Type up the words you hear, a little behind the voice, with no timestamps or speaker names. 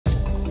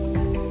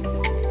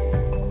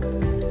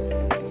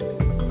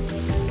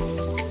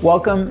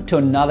Welcome to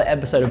another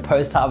episode of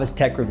PostHarvest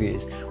Tech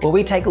Reviews, where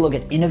we take a look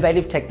at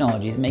innovative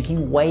technologies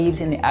making waves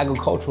in the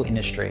agricultural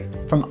industry.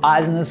 From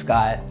eyes in the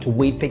sky to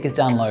weed pickers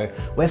down low,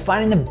 we're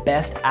finding the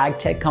best ag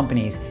tech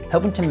companies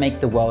helping to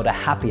make the world a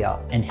happier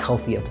and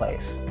healthier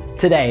place.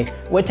 Today,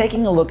 we're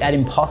taking a look at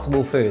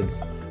Impossible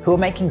Foods, who are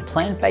making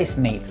plant-based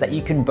meats that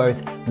you can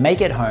both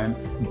make at home,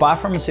 buy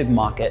from a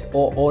supermarket,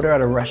 or order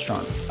at a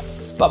restaurant.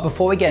 But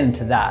before we get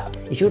into that,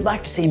 if you would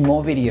like to see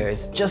more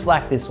videos just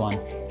like this one,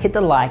 hit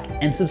the like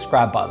and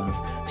subscribe buttons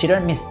so you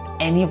don't miss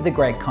any of the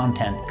great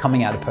content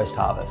coming out of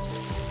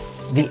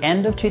PostHarvest. The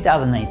end of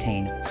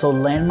 2018 saw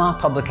landmark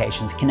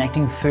publications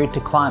connecting food to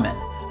climate,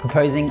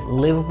 proposing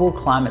livable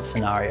climate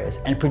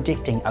scenarios and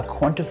predicting a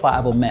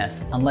quantifiable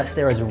mess unless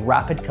there is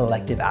rapid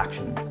collective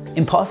action.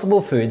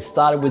 Impossible Foods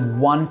started with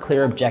one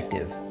clear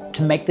objective: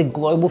 to make the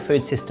global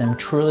food system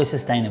truly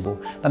sustainable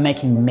by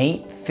making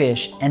meat,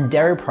 fish, and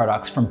dairy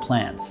products from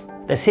plants.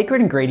 The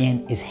secret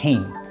ingredient is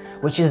heme,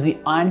 which is the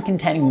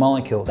iron-containing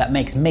molecule that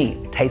makes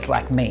meat taste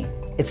like meat.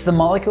 It's the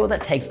molecule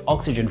that takes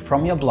oxygen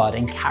from your blood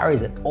and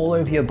carries it all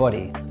over your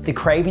body. The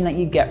craving that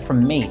you get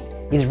from meat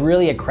is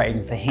really a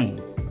craving for heme.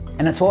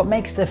 And it's what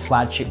makes their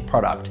flagship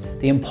product,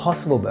 the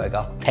Impossible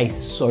Burger,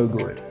 taste so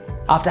good.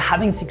 After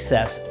having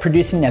success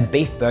producing their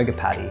beef burger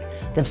patty,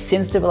 they've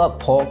since developed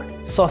pork,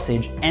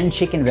 sausage, and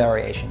chicken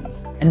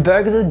variations. And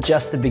burgers are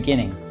just the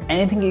beginning.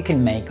 Anything you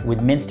can make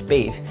with minced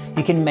beef,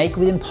 you can make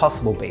with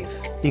Impossible Beef.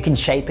 You can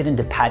shape it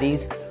into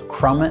patties,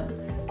 crumb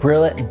it,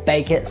 grill it,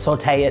 bake it,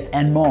 saute it,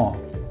 and more.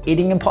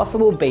 Eating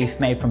Impossible Beef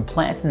made from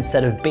plants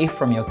instead of beef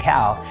from your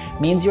cow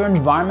means your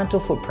environmental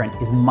footprint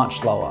is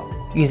much lower,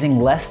 using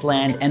less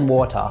land and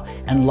water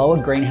and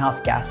lower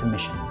greenhouse gas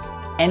emissions.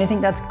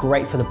 Anything that's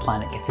great for the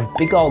planet gets a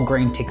big old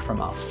green tick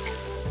from us.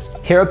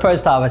 Here at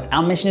PostHarvest,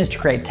 our mission is to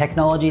create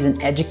technologies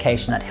and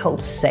education that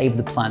helps save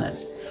the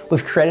planet.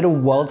 We've created a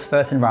world's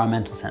first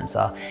environmental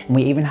sensor, and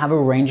we even have a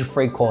range of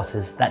free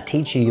courses that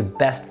teach you your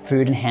best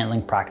food and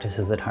handling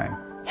practices at home.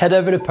 Head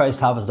over to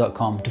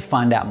postharvest.com to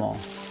find out more.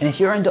 And if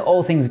you're into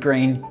all things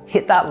green,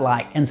 hit that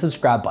like and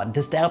subscribe button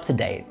to stay up to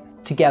date.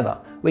 Together,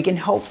 we can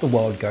help the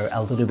world go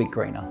a little bit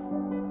greener.